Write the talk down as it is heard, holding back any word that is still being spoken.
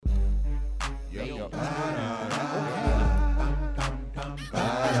You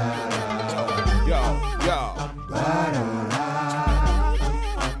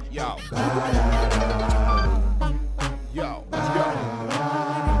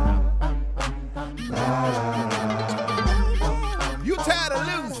tired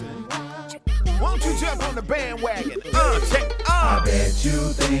of losing? Won't you jump on the bandwagon? I bet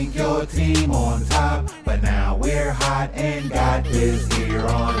you think your team on top, but now we're hot and got this here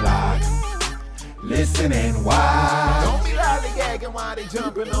on lock. Listen and watch. Don't be lollygagging while they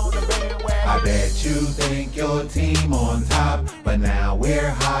jumping on the bandwagon. I bet you think your team on top, but now we're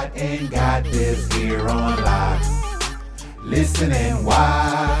hot and got this here on lock. Listen and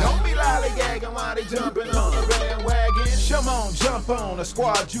watch. Don't be lollygagging while they jumping on the bandwagon. Come on, jump on a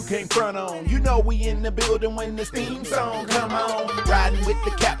squad you can't front on. You know we in the building when this theme song come on. Riding with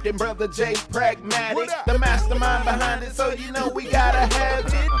the captain, brother Jay Pragmatic, the mastermind behind it, so you know we gotta have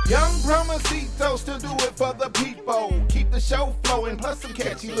it. Young Promosito still do it for the people. Keep the show flowing, plus some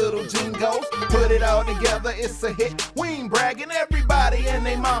catchy little jingles. Put it all together, it's a hit. We ain't bragging, everybody and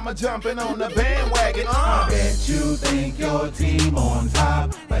they mama jumping on the bandwagon. I bet you think your team on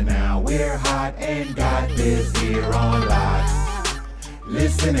top, but now we're hot and got this here on lock.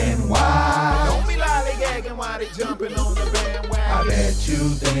 Listen and watch. Don't be lollygagging while they jumping on the bandwagon. I bet you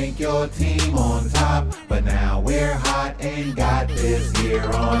think your team on top, but now we're hot and got this here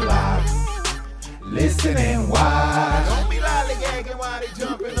on lock. Listen and watch. Don't be lollygagging while they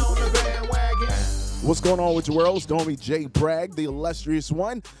jumping on the bandwagon. What's going on with your world? It's Stormy J. Bragg, the illustrious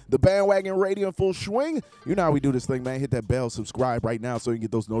one. The bandwagon radio in full swing. You know how we do this thing, man. Hit that bell, subscribe right now so you can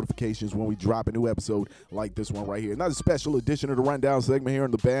get those notifications when we drop a new episode like this one right here. Another special edition of the Rundown segment here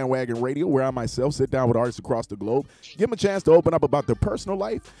on the bandwagon radio, where I myself sit down with artists across the globe, give them a chance to open up about their personal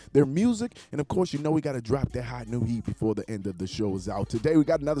life, their music, and of course, you know we got to drop that hot new heat before the end of the show is out. Today, we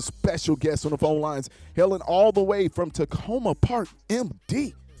got another special guest on the phone lines, hailing all the way from Tacoma Park,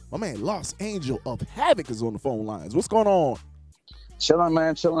 MD. My man, Lost Angel of Havoc is on the phone lines. What's going on? Chilling,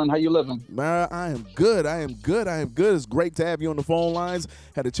 man, chilling. How you living? Man, I am good. It's great to have you on the phone lines.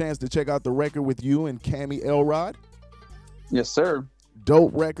 Had a chance to check out the record with you and Cammy Elrod. Yes, sir.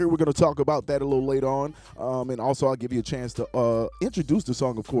 Dope record. We're going to talk about that a little later on. And also, I'll give you a chance to introduce the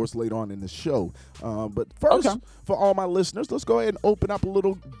song, of course, later on in the show. But first, for all my listeners, let's go ahead and open up a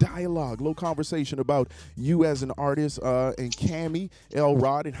little dialogue, a little conversation about you as an artist and Cammy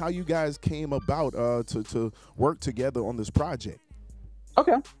Elrod and how you guys came about to work together on this project.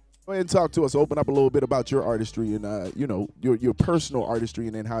 Okay. Go ahead and talk to us. Open up a little bit about your artistry and, your personal artistry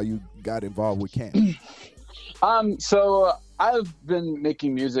and then how you got involved with Cammy. So I've been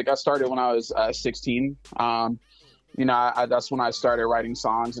making music. I started when I was 16. That's when I started writing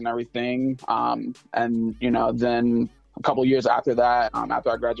songs and everything. And then a couple years after that,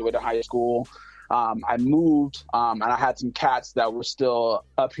 after I graduated high school, I moved, and I had some cats that were still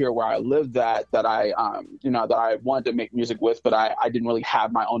up here where I lived that I wanted to make music with, but I didn't really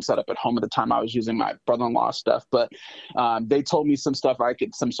have my own setup at home at the time. I was using my brother-in-law's stuff, but they told me some software I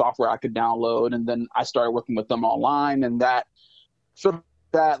could download, and then I started working with them online, and that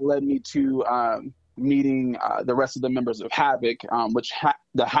led me to meeting the rest of the members of Havoc, which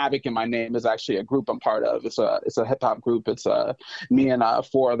the Havoc in my name is actually a group I'm part of. It's a hip hop group. It's me and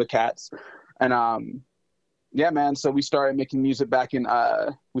 4 other cats. And man, so we started making music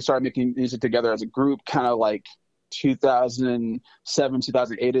together as a group, kind of like 2007,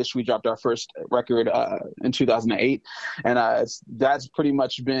 2008-ish. We dropped our first record in 2008. And that's pretty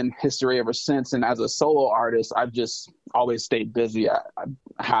much been history ever since. And as a solo artist, I've just always stayed busy. I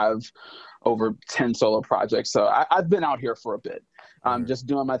have over 10 solo projects. So I've been out here for a bit, just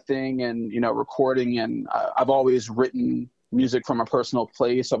doing my thing and, recording. And I've always written music from a personal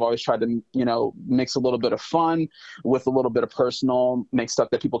place. I've always tried to, mix a little bit of fun with a little bit of personal, make stuff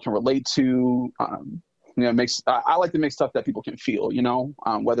that people can relate to. I like to make stuff that people can feel,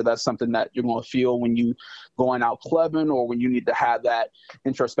 whether that's something that you're going to feel when you going out clubbing or when you need to have that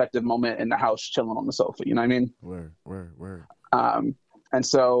introspective moment in the house chilling on the sofa. You know what I mean? Word. And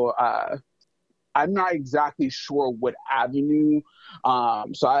so I'm not exactly sure what avenue.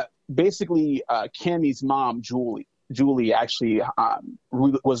 Cammy's mom, Julie actually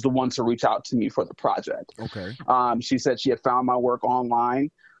was the one to reach out to me for the project. Okay. She said she had found my work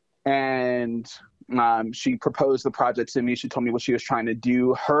online, and she proposed the project to me. She told me what she was trying to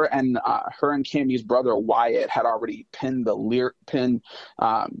do. Her and Cammy's brother Wyatt had already penned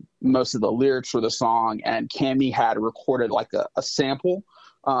most of the lyrics for the song, and Cammy had recorded like a sample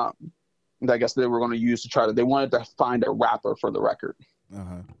that I guess they were going to use they wanted to find a rapper for the record.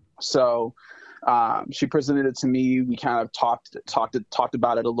 Uh-huh. So She presented it to me. We kind of talked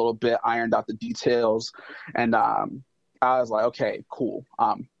about it a little bit, ironed out the details, and I was like, okay, cool.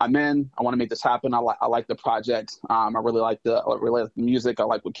 I'm in. I want to make this happen. I like the project. I really like the music. I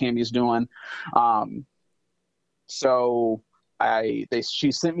like what Cammy's doing. So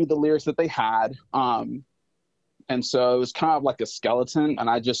she sent me the lyrics that they had. And so it was kind of like a skeleton. And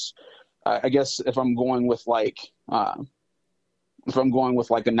I guess if I'm going with like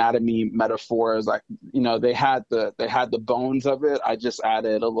anatomy metaphors, like, they had the bones of it. I just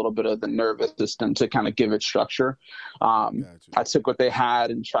added a little bit of the nervous system to kind of give it structure. Gotcha. I took what they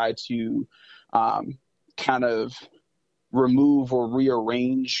had and tried to kind of remove or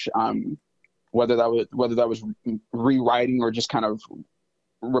rearrange, whether that was rewriting or just kind of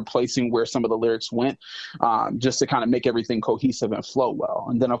replacing where some of the lyrics went, just to kind of make everything cohesive and flow well.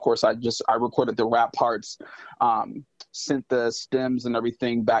 And then of course I recorded the rap parts, sent the stems and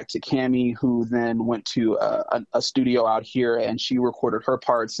everything back to Cammy, who then went to a studio out here and she recorded her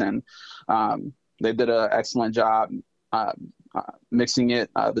parts, and they did an excellent job mixing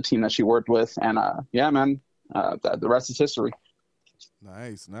it, the team that she worked with. And yeah, man, the rest is history.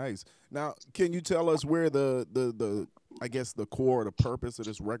 Nice. Now, can you tell us where the I guess the core, the purpose of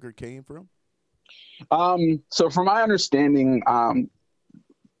this record came from? So from my understanding,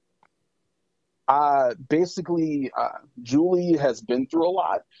 basically, Julie has been through a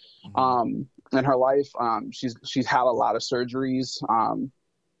lot in her life. She's had a lot of surgeries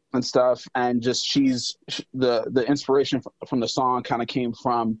and stuff, and just the inspiration from the song kind of came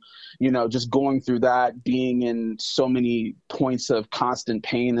from, just going through that, being in so many points of constant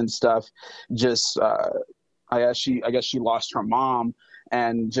pain and stuff. Just I guess she lost her mom,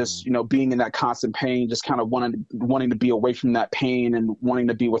 and just being in that constant pain, just kind of wanting to be away from that pain and wanting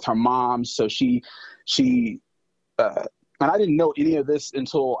to be with her mom. So she and I didn't know any of this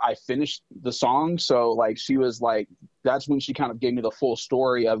until I finished the song. So like, she was like, that's when she kind of gave me the full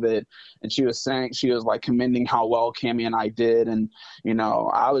story of it. And she was like commending how well Cammy and I did. And,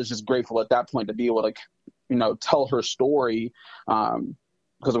 I was just grateful at that point to be able to, tell her story.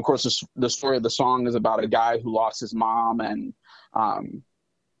 Because of course the story of the song is about a guy who lost his mom, and,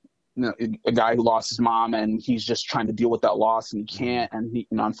 a guy who lost his mom, and he's just trying to deal with that loss, and he can't. And he,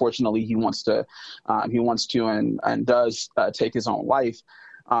 unfortunately, he wants to and does take his own life.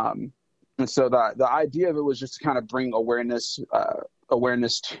 And so the idea of it was just to kind of bring awareness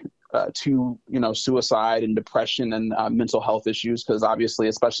to suicide and depression and mental health issues, because obviously,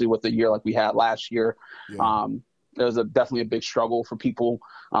 especially with the year like we had last year, there was definitely a big struggle for people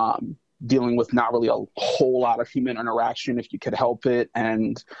dealing with not really a whole lot of human interaction if you could help it,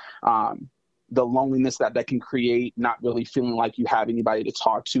 and the loneliness that can create, not really feeling like you have anybody to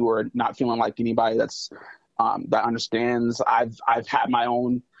talk to, or not feeling like anybody that's that understands. I've had my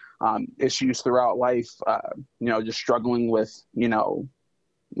own issues throughout life, just struggling with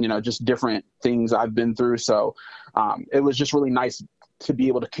just different things I've been through. So it was just really nice to be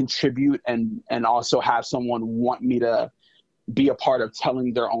able to contribute and also have someone want me to be a part of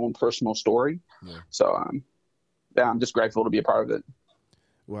telling their own personal story. Yeah. So I'm just grateful to be a part of it.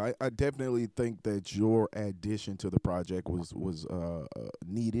 Well, I definitely think that your addition to the project was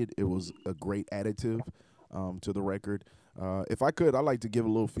needed. It was a great additive to the record. If I could, I'd like to give a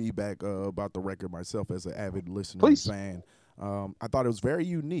little feedback about the record myself as an avid listener and fan. I thought it was very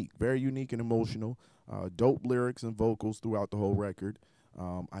unique and emotional. Dope lyrics and vocals throughout the whole record.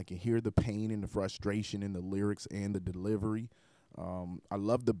 I can hear the pain and the frustration in the lyrics and the delivery. I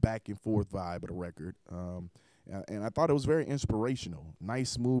love the back and forth vibe of the record. And I thought it was very inspirational.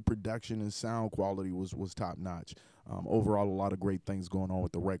 Nice, smooth production and sound quality was top notch. Overall, a lot of great things going on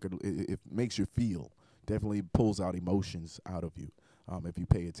with the record. It makes you feel. Definitely pulls out emotions out of you if you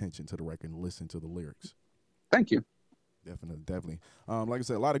pay attention to the record and listen to the lyrics. Thank you. Definitely. Like I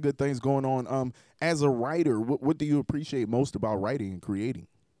said, a lot of good things going on. As a writer, what do you appreciate most about writing and creating?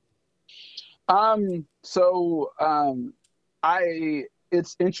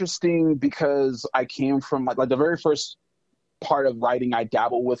 It's interesting because I came from like the very first part of writing I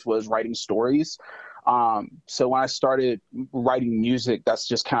dabbled with was writing stories. So when I started writing music, that's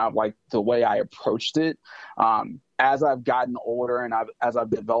just kind of like the way I approached it. As I've gotten older and as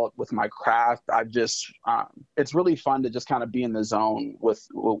I've developed with my craft, it's really fun to just kind of be in the zone with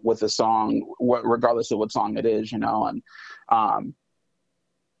a song, regardless of what song it is, and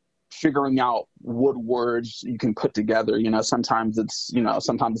figuring out what words you can put together. Sometimes it's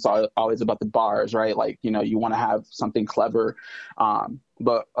always about the bars, right? Like, you want to have something clever.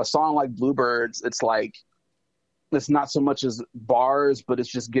 But a song like Bluebirds, it's like, it's not so much as bars, but it's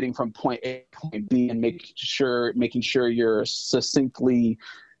just getting from point A to point B and making sure you're succinctly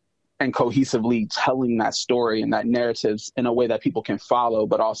and cohesively telling that story and that narratives in a way that people can follow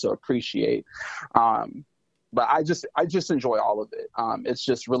but also appreciate. But I just enjoy all of it. It's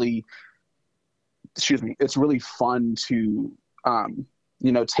just really, it's really fun to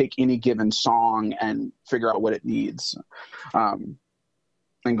take any given song and figure out what it needs, and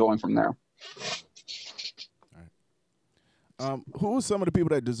going from there. Who are some of the people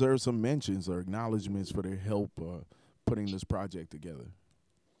that deserve some mentions or acknowledgments for their help putting this project together?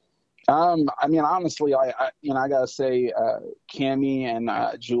 I mean, honestly, I gotta say, Cammy and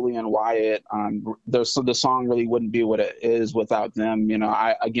Julie and Wyatt, the song really wouldn't be what it is without them.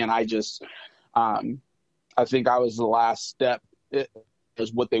 I think I was the last step. It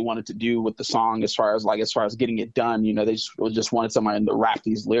is what they wanted to do with the song, as far as getting it done. They just wanted someone to rap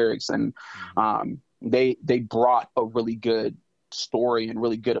these lyrics, and they brought a really good story and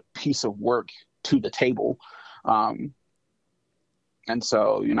really good piece of work to the table. And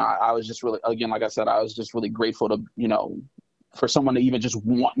so, I was just really, again, like I said, I was just really grateful to, for someone to even just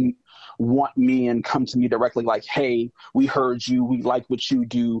want me and come to me directly, like, hey, we heard you, we like what you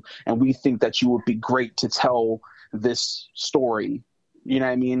do, and we think that you would be great to tell this story. You know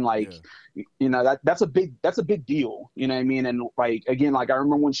what I mean? Like, yeah. That's a big deal. You know what I mean? And like, again, like I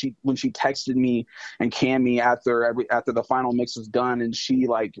remember when she texted me and Cammy after the final mix was done, and she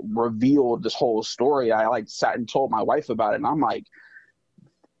like revealed this whole story. I like sat and told my wife about it, and I'm like,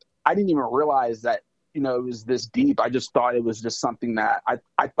 I didn't even realize that, it was this deep. I just thought it was just something that I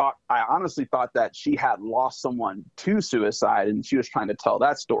honestly thought that she had lost someone to suicide and she was trying to tell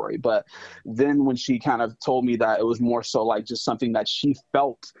that story. But then when she kind of told me that it was more so like just something that she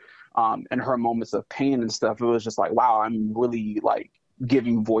felt in her moments of pain and stuff, it was just like, wow, I'm really like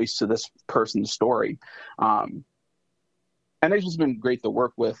giving voice to this person's story. And it's just been great to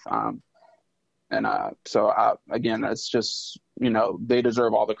work with. So again, it's just, they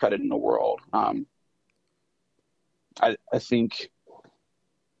deserve all the credit in the world. I think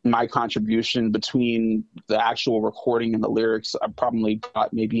my contribution between the actual recording and the lyrics, I probably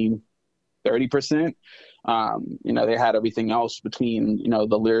got maybe 30%. They had everything else between,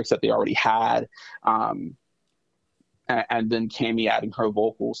 the lyrics that they already had, and then Cammy adding her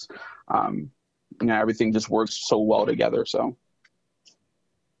vocals. Everything just works so well together. So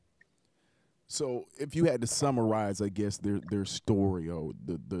if you had to summarize, I guess, their story or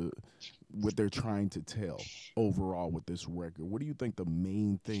the what they're trying to tell overall with this record, what do you think the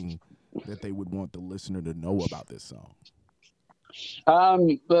main thing that they would want the listener to know about this song?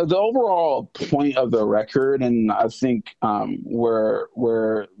 The overall point of the record, and I think where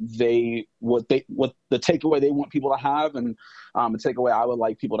what the takeaway they want people to have, and the takeaway I would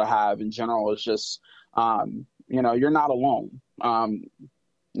like people to have in general is just you're not alone.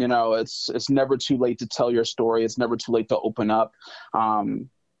 It's never too late to tell your story. It's never too late to open up.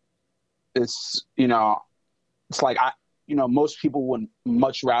 It's like most people would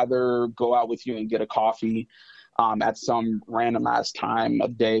much rather go out with you and get a coffee at some random ass time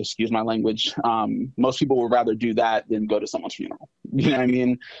of day, excuse my language. Most people would rather do that than go to someone's funeral. You know what I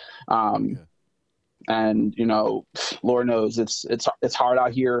mean? And Lord knows it's hard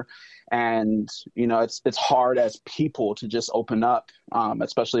out here. And, it's hard as people to just open up,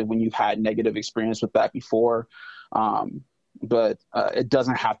 especially when you've had negative experience with that before. But it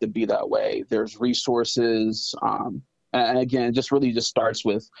doesn't have to be that way. There's resources. And again, it just really just starts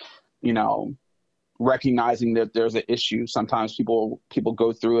with, recognizing that there's an issue. Sometimes people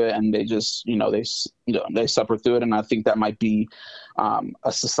go through it and they just, they suffer through it. And I think that might be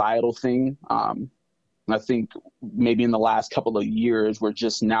a societal thing. I think maybe in the last couple of years, we're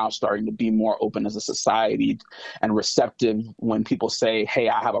just now starting to be more open as a society and receptive when people say, hey,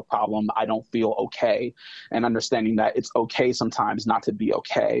 I have a problem, I don't feel okay, and understanding that it's okay sometimes not to be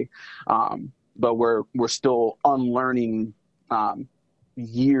okay. But we're still unlearning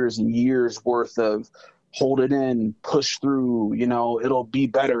years and years worth of hold it in, push through, it'll be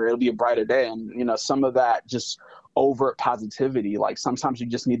better, it'll be a brighter day. And, some of that just overt positivity, like sometimes you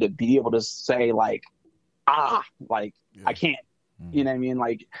just need to be able to say like, yeah. I can't, you know what I mean?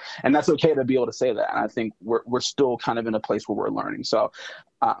 Like, and that's okay to be able to say that. And I think we're still kind of in a place where we're learning. So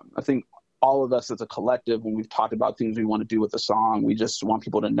I think all of us as a collective, when we've talked about things we want to do with the song, we just want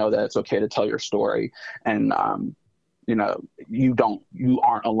people to know that it's okay to tell your story. And, you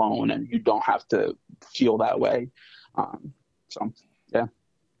aren't alone and you don't have to feel that way. Yeah.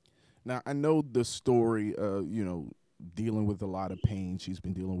 Now, I know the story, dealing with a lot of pain. She's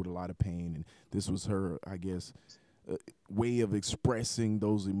been dealing with a lot of pain, and this was her, I guess, way of expressing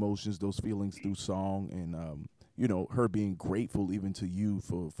those emotions, those feelings through song, and her being grateful even to you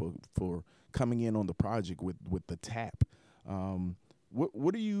for coming in on the project with the tap.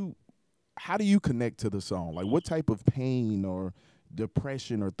 What do you how do you connect to the song? Like, what type of pain or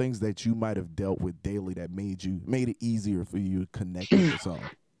depression or things that you might have dealt with daily that made it easier for you to connect with the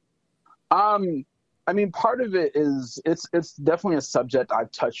song? I mean, part of it is it's definitely a subject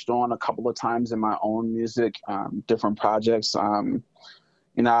I've touched on a couple of times in my own music, different projects.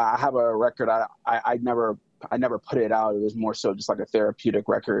 You know, I have a record. I never put it out. It was more so just like a therapeutic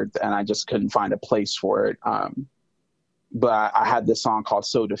record, and I just couldn't find a place for it. But I had this song called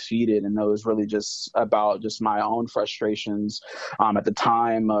 "So Defeated," and it was really just about just my own frustrations at the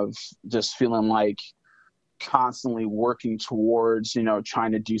time of just feeling like constantly working towards, you know,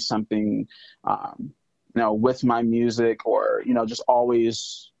 trying to do something, you know, with my music, or, you know, just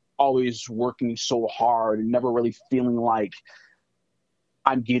always working so hard and never really feeling like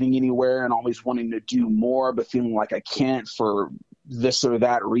I'm getting anywhere, and always wanting to do more, but feeling like I can't for this or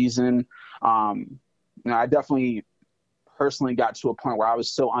that reason. You know, I definitely personally got to a point where I was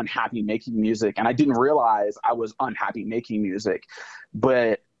so unhappy making music, and I didn't realize I was unhappy making music,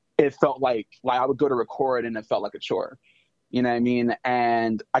 but it felt like I would go to record and it felt like a chore, you know what I mean?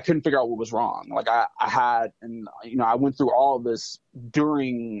 And I couldn't figure out what was wrong. Like I had, and you know, I went through all of this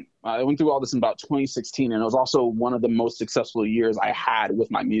in about 2016, and it was also one of the most successful years I had with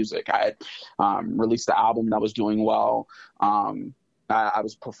my music. I had released the album that was doing well. I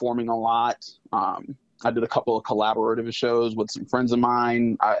was performing a lot. I did a couple of collaborative shows with some friends of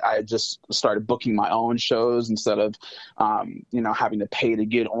mine. I just started booking my own shows instead of, you know, having to pay to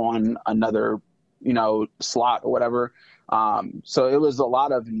get on another, you know, slot or whatever. So it was a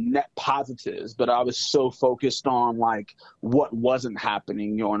lot of net positives, but I was so focused on like what wasn't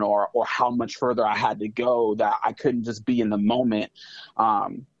happening, you know, or how much further I had to go, that I couldn't just be in the moment.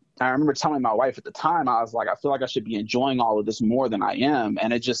 I remember telling my wife at the time, I was like, I feel like I should be enjoying all of this more than I am.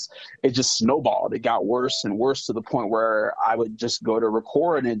 And it just snowballed. It got worse and worse to the point where I would just go to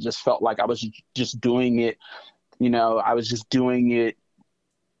record, and it just felt like I was just doing it, you know, I was just doing it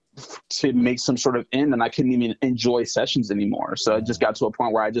to make some sort of end, and I couldn't even enjoy sessions anymore. So it just got to a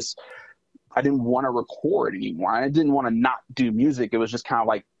point where I didn't want to record anymore. I didn't want to not do music. It was just kind of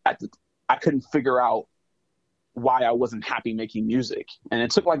like I couldn't figure out why I wasn't happy making music. And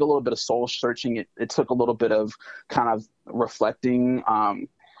it took like a little bit of soul searching. It took a little bit of kind of reflecting.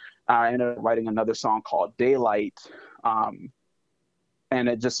 I ended up writing another song called Daylight. And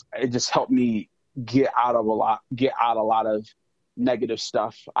it just helped me get out a lot of negative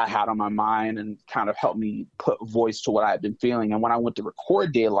stuff I had on my mind, and kind of helped me put voice to what I had been feeling. And when I went to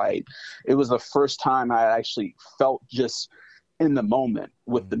record Daylight, it was the first time I actually felt just in the moment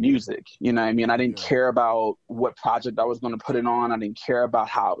with the music. You know what I mean? I didn't care about what project I was going to put it on. I didn't care about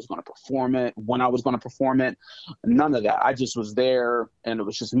how I was going to perform it, when I was going to perform it, none of that. I just was there, and it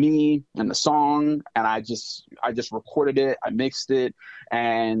was just me and the song. And I just recorded it. I mixed it,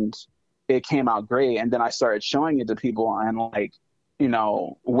 and it came out great. And then I started showing it to people, and like, you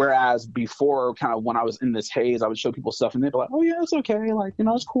know, whereas before, kind of when I was in this haze, I would show people stuff and they'd be like, oh yeah, it's okay. Like, you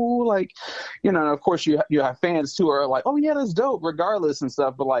know, it's cool. Like, you know, and of course you have fans too, are like, oh yeah, that's dope regardless and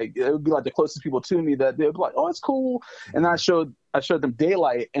stuff. But like, it would be like the closest people to me that they'd be like, oh, it's cool. And then I showed them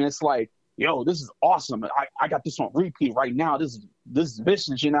Daylight, and it's like, yo, this is awesome. I got this on repeat right now. This is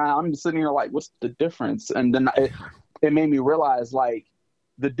vicious, you know. I'm sitting here like, what's the difference? And then it made me realize, like,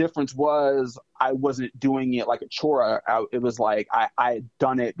 the difference was I wasn't doing it like a chore. It was like I had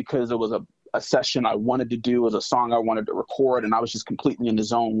done it because it was a session I wanted to do, it was a song I wanted to record, and I was just completely in the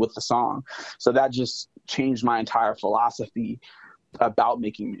zone with the song. So that just changed my entire philosophy about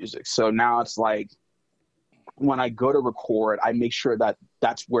making music. So now it's like, when I go to record, I make sure that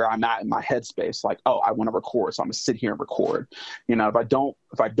that's where I'm at in my headspace. Like, oh, I want to record, so I'm gonna sit here and record. You know, if I don't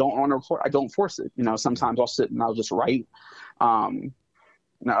want to record, I don't force it. You know, sometimes I'll sit and I'll just write.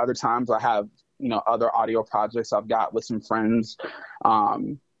 You know, other times I have, you know, other audio projects I've got with some friends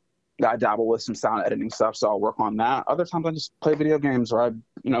that I dabble with, some sound editing stuff, so I'll work on that. Other times I just play video games, or I,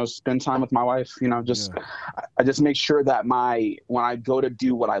 you know, spend time with my wife. You know, I just make sure that when I go to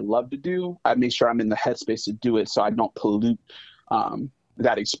do what I love to do, I make sure I'm in the headspace to do it, so I don't pollute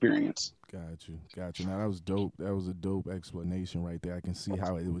that experience. Got you. Now that was dope. That was a dope explanation right there. I can see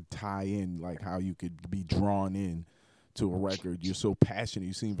how it would tie in, like how you could be drawn in to a record. You're so passionate.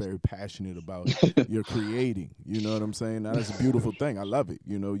 You seem very passionate about your creating. You know what I'm saying? Now, that's a beautiful thing. I love it.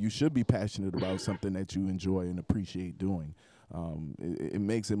 You know, you should be passionate about something that you enjoy and appreciate doing. It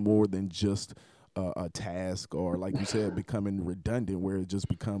makes it more than just a task, or, like you said, becoming redundant, where it just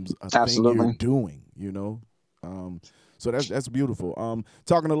becomes a thing you're doing, you know? So that's beautiful.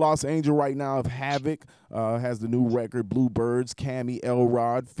 Talking to Los Angel right now of Havoc, has the new record Bluebirds. Cammy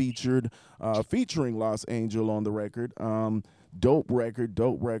Elrod featuring Los Angel on the record. Dope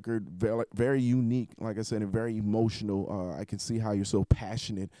record, very, very unique. Like I said, and very emotional. I can see how you're so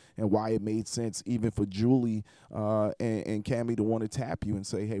passionate and why it made sense even for Julie and Cammy to want to tap you and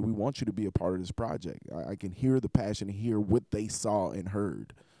say, hey, we want you to be a part of this project. I can hear the passion, hear what they saw and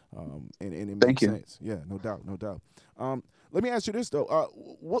heard. And it makes sense. Yeah, no doubt. Let me ask you this, though.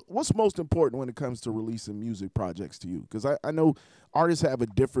 What's most important when it comes to releasing music projects to you? Because I know artists have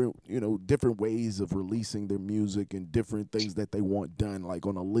different ways of releasing their music and different things that they want done, like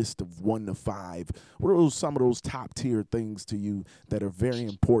on a list of 1 to 5. What are some of those top-tier things to you that are very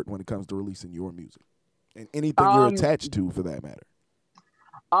important when it comes to releasing your music? And anything you're attached to, for that matter.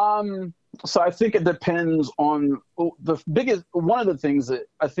 So I think it depends on one of the things that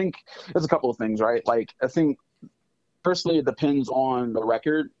I think there's a couple of things, right? Like, I think personally it depends on the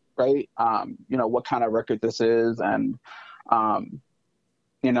record, right? What kind of record this is, and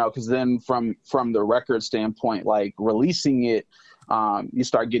because then from the record standpoint, like releasing it, you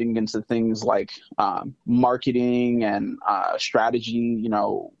start getting into things like marketing and strategy,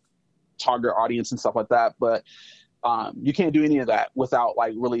 target audience and stuff like that. But you can't do any of that without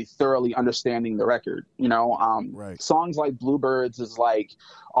like really thoroughly understanding the record. Right. Songs like Bluebirds is like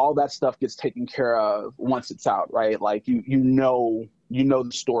all that stuff gets taken care of once it's out, right? Like you know the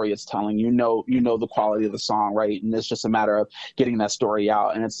story it's telling, you know the quality of the song, right? And it's just a matter of getting that story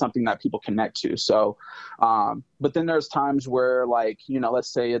out, and it's something that people connect to. So, but then there's times where, like, let's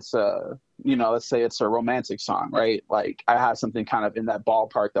say it's a romantic song, right? Like I have something kind of in that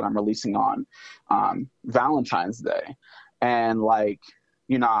ballpark that I'm releasing on Valentine's Day, and like,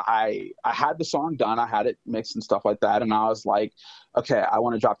 I had the song done, I had it mixed and stuff like that, and I was like, okay, I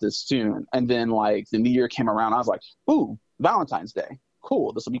want to drop this soon. And then like the new year came around, I was like, ooh, Valentine's Day,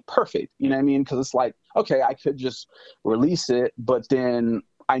 cool, this will be perfect. You know what I mean? Because it's like, okay, I could just release it, but then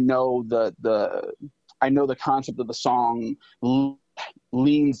I know the concept of the song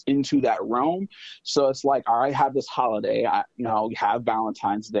leans into that realm. So it's like, all right, have this holiday, we have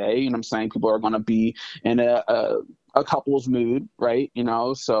Valentine's Day, you know what I'm saying? People are going to be in a couple's mood, right?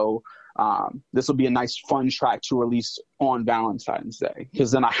 So this will be a nice fun track to release on Valentine's Day,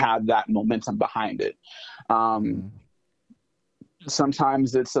 because then I have that momentum behind it.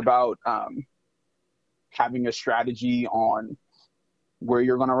 Sometimes it's about having a strategy on where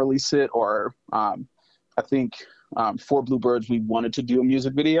you're going to release it, or I think for Bluebirds, we wanted to do a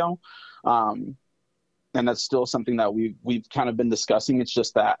music video, and that's still something that we've kind of been discussing. It's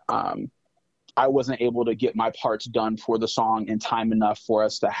just that I wasn't able to get my parts done for the song in time enough for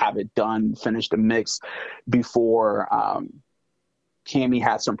us to have it done, finished and mixed before Cammy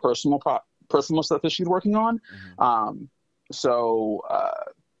had some personal stuff that she's working on. So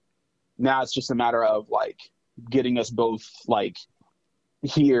now it's just a matter of like getting us both like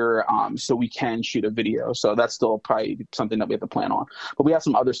here so we can shoot a video. So that's still probably something that we have to plan on. But we have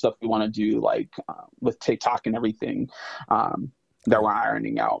some other stuff we want to do, like with TikTok and everything that we're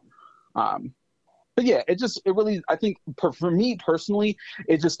ironing out. But yeah, it really, I think for me personally,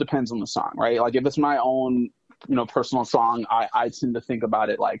 it just depends on the song, right? Like if it's my own, personal song, I tend to think about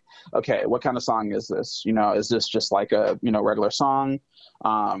it like, okay, what kind of song is this? Is this just like a, regular song?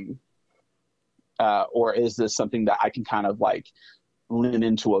 Or is this something that I can kind of like lean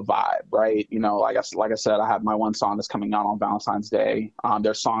into a vibe, right? Like I said, I have my one song that's coming out on Valentine's Day.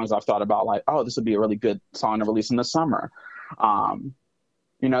 There's songs I've thought about like, oh, this would be a really good song to release in the summer.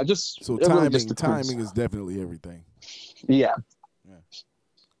 So timing is definitely everything. Yeah.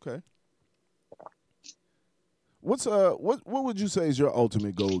 Okay. What would you say is your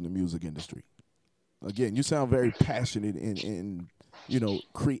ultimate goal in the music industry? Again, you sound very passionate and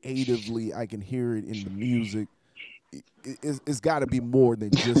creatively. I can hear it in the music. It's got to be more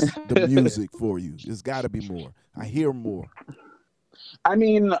than just the music for you. It's got to be more. I hear more. I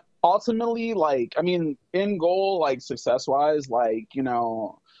mean, ultimately, end goal, like success-wise, I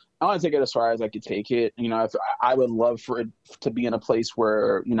want to take it as far as I could take it. If I would love for it to be in a place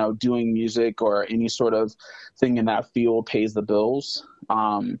where, doing music or any sort of thing in that field pays the bills.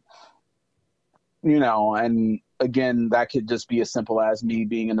 And again, that could just be as simple as me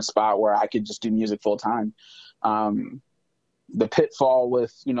being in a spot where I could just do music full time. The pitfall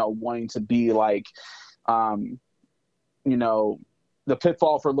with, wanting to be like, the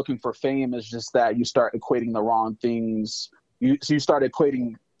pitfall for looking for fame is just that you start equating the wrong things. You start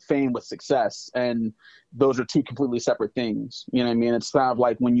equating fame with success, and those are two completely separate things. You know what I mean? It's kind of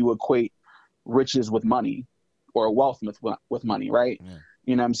like when you equate riches with money, or wealth with money, right? Yeah.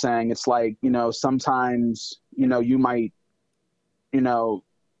 You know what I'm saying? It's like, sometimes, you might,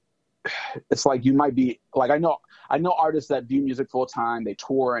 it's like you might be like, I know artists that do music full time, they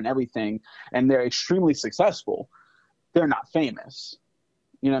tour and everything, and they're extremely successful. they're not famous.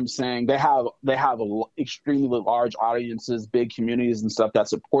 You know what I'm saying? They have extremely large audiences, big communities and stuff that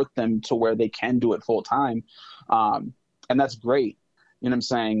support them to where they can do it full time. And that's great. You know what I'm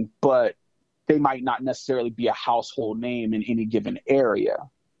saying? But they might not necessarily be a household name in any given area.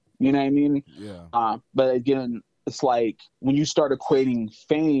 You know what I mean? Yeah. But again, it's like when you start equating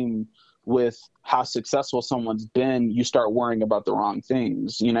fame with how successful someone's been, you start worrying about the wrong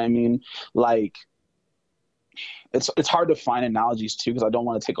things. You know what I mean? Like, it's hard to find analogies too, because I don't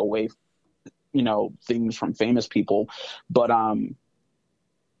want to take away, things from famous people. But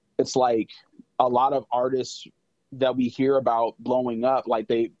it's like a lot of artists that we hear about blowing up, like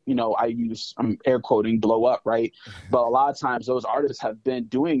I'm air quoting blow up, right? But a lot of times those artists have been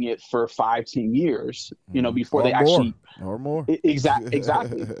doing it for 5-10 years, before or they more. actually or more. Exactly. 2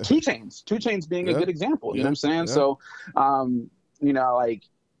 Chainz being a good example. You know what I'm saying? So, again,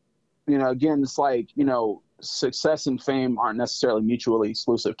 it's like, success and fame aren't necessarily mutually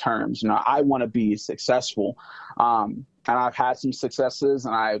exclusive terms. I want to be successful. And I've had some successes,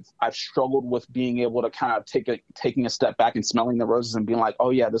 and I've struggled with being able to kind of taking a step back and smelling the roses and being like, oh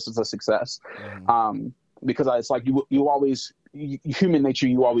yeah, this is a success. Because it's like you always, human nature,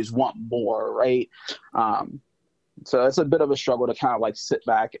 you always want more, right? So it's a bit of a struggle to kind of like sit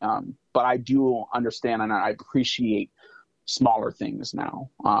back. But I do understand and I appreciate smaller things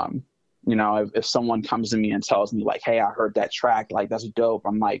now. If someone comes to me and tells me like, hey, I heard that track, like, that's dope.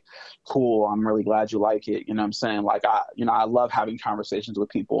 I'm like, cool. I'm really glad you like it. You know what I'm saying? Like, I love having conversations with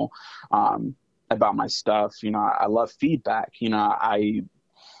people, about my stuff. I love feedback. I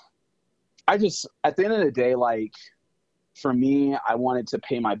just, at the end of the day, like, for me, I wanted to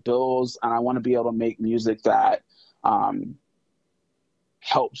pay my bills, and I want to be able to make music that,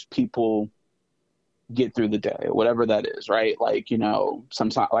 helps people get through the day, whatever that is, right? Like,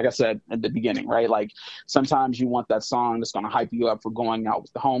 sometimes, like I said at the beginning, right? Like, sometimes you want that song that's going to hype you up for going out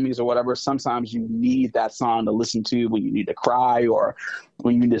with the homies or whatever. Sometimes you need that song to listen to when you need to cry or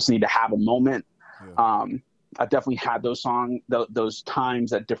when you just need to have a moment. Yeah. I definitely had those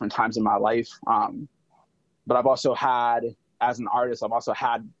times at different times in my life. But I've also had, as an artist,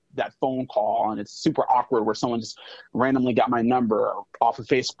 that phone call, and it's super awkward, where someone just randomly got my number off of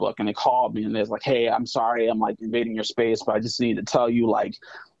Facebook and they called me and they're like, hey, I'm sorry, I'm like invading your space, but I just need to tell you, like,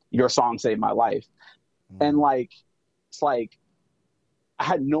 your song saved my life. And like, it's like, I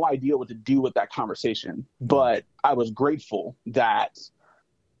had no idea what to do with that conversation, but I was grateful that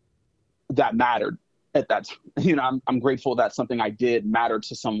mattered at that time. I'm grateful that something I did mattered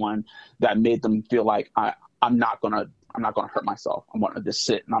to someone, that made them feel like I'm not gonna hurt myself. I'm gonna just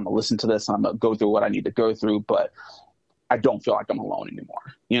sit and I'm gonna listen to this and I'm gonna go through what I need to go through, but I don't feel like I'm alone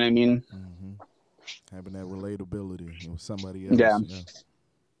anymore. You know what I mean? Mm-hmm. Having that relatability with somebody else. Yeah.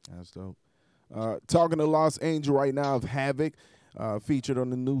 That's dope. Talking to Lost Angel right now of Havoc, featured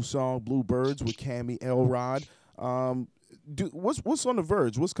on the new song Bluebirds with Cammy Elrod. What's on the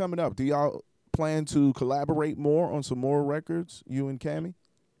verge? What's coming up? Do y'all plan to collaborate more on some more records, you and Cammy?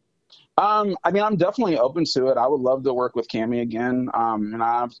 I'm definitely open to it. I would love to work with Cammy again. And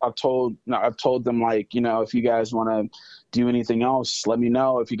I've told them, like, if you guys want to do anything else, let me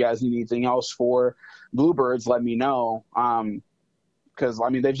know. If you guys need anything else for Bluebirds, let me know. Because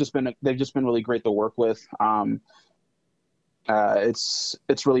they've just been really great to work with.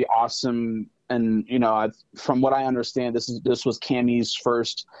 It's really awesome. And, from what I understand, this was Cammy's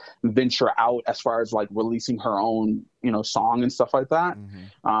first venture out as far as like releasing her own, song and stuff like that.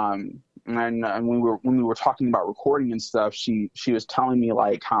 Mm-hmm. And when we were talking about recording and stuff, she was telling me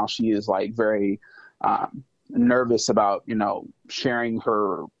like how she is like very nervous about, sharing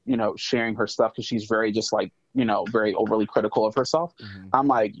her stuff, because she's very just like, very overly critical of herself. Mm-hmm. I'm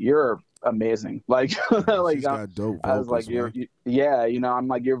like, you're amazing. Like, like got dope vocals, I was like, I'm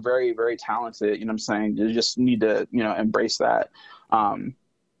like, you're very, very talented. You know what I'm saying? You just need to, embrace that.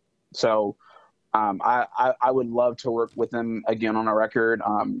 So I would love to work with them again on a record.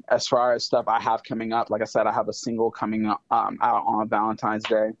 As far as stuff I have coming up, like I said, I have a single coming up out on Valentine's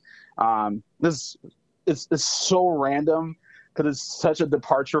Day. This is so random because it's such a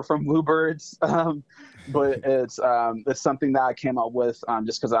departure from Bluebirds. But it's something that I came up with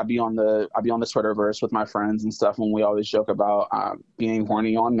just because I'd be on the Twitterverse with my friends and stuff, and we always joke about being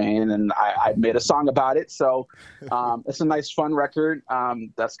horny on Maine, and I made a song about it. So it's a nice, fun record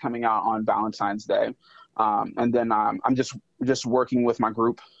that's coming out on Valentine's Day. And then I'm just working with my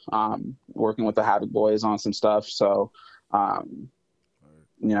group, working with the Havoc Boys on some stuff. So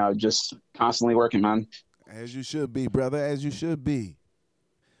just constantly working, man. As you should be, brother, as you should be.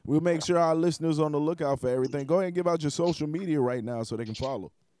 We'll make sure our listeners on the lookout for everything. Go ahead and give out your social media right now so they can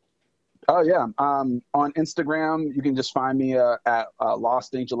follow. Oh yeah. On Instagram, you can just find me at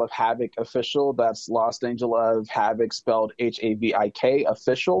Lost Angel of Havoc official. That's Lost Angel of Havoc spelled HAVIK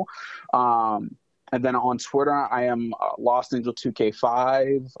official. And then on Twitter, I am Lost Angel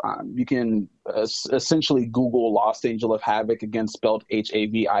 2K5. You can essentially Google Lost Angel of Havoc, again spelled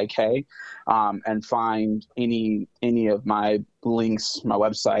HAVIK, and find any of my links, my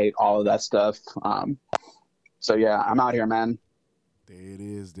website, all of that stuff. So yeah, I'm out here, man. There it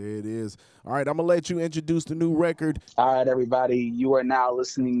is. There it is. All right, I'm going to let you introduce the new record. All right, everybody. You are now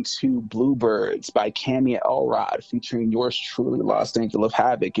listening to Bluebirds by Cammy Elrod, featuring yours truly, Lost Angel of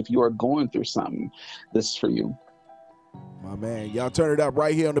Havoc. If you are going through something, this is for you. My man, y'all turn it up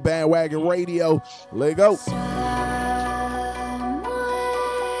right here on the Bandwagon Radio. Let go.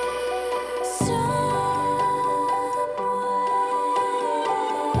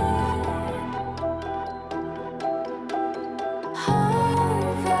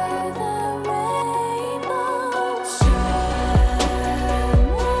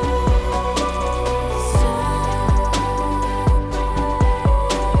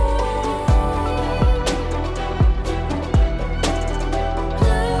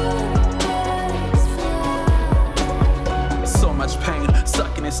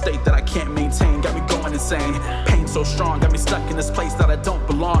 State that I can't maintain, got me going insane. Pain so strong, got me stuck in this place that I don't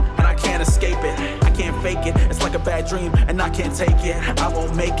belong, and I can't escape it. I can't fake it, it's like a bad dream, and I can't take it. I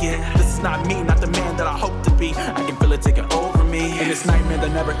won't make it. This is not me, not the man that I hope to be. I can feel it taking over me, and this nightmare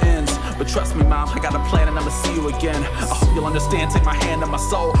that never ends. But trust me, mom, I got a plan, and I'ma see you again. I hope you'll understand. Take my hand on my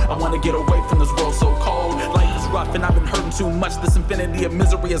soul. I wanna get away from this world so cold. Life is rough, and I've been hurting too much. This infinity of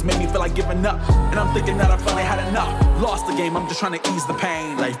misery has made me feel like giving up, and I'm thinking that I finally had enough. Lost the game, I'm just trying to ease the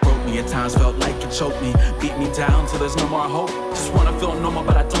pain. Life broke me at times, felt like it choked me, beat me down till there's no more hope. Just wanna feel normal,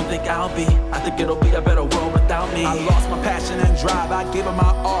 but I don't think I'll be. I think it'll be a better world without me. I lost my passion and drive, I gave it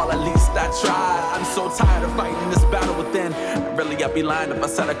my all, at least I tried. I'm so tired of fighting this battle within. Really, I'd be lying if I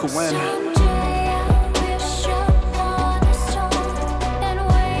said I could win.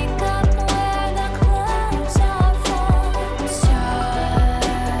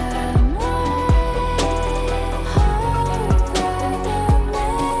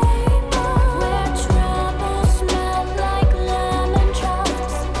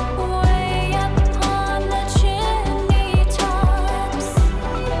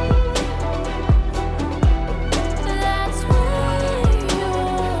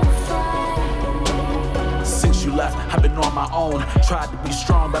 I've been on my own, tried to be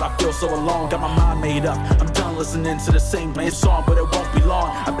strong, but I feel so alone. Got my mind made up, I'm done listening to the same blame song, but it won't be long.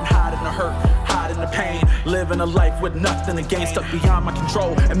 I've been hiding the hurt, hiding the pain, living a life with nothing to gain, stuck beyond my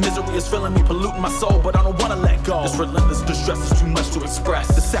control, and misery is filling me, polluting my soul, but I don't wanna let go. This relentless distress is too much to express.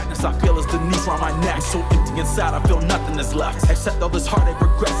 The sadness I feel is the noose around my neck. I'm so empty inside, I feel nothing is left, except all this heartache,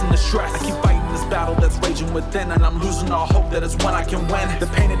 regrets, and the stress. I keep fighting this battle that's raging within, and I'm losing all hope that it's when I can win. The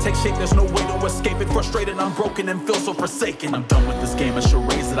pain, it takes shape, there's no way to escape it. Frustrated, I'm broken, and feel so forsaken. I'm done with this game of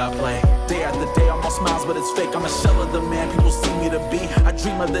charades that I play. Day after day, I'm all smiles, but it's fake. I'm a shell of the man people see me to be. I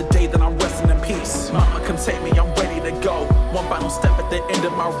dream of the day that I'm resting in peace. Mama, come take me, I'm ready to go. One final step at the end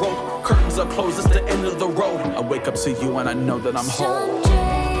of my rope. Curtains are closed, it's the end of the road. I wake up to you and I know that I'm whole.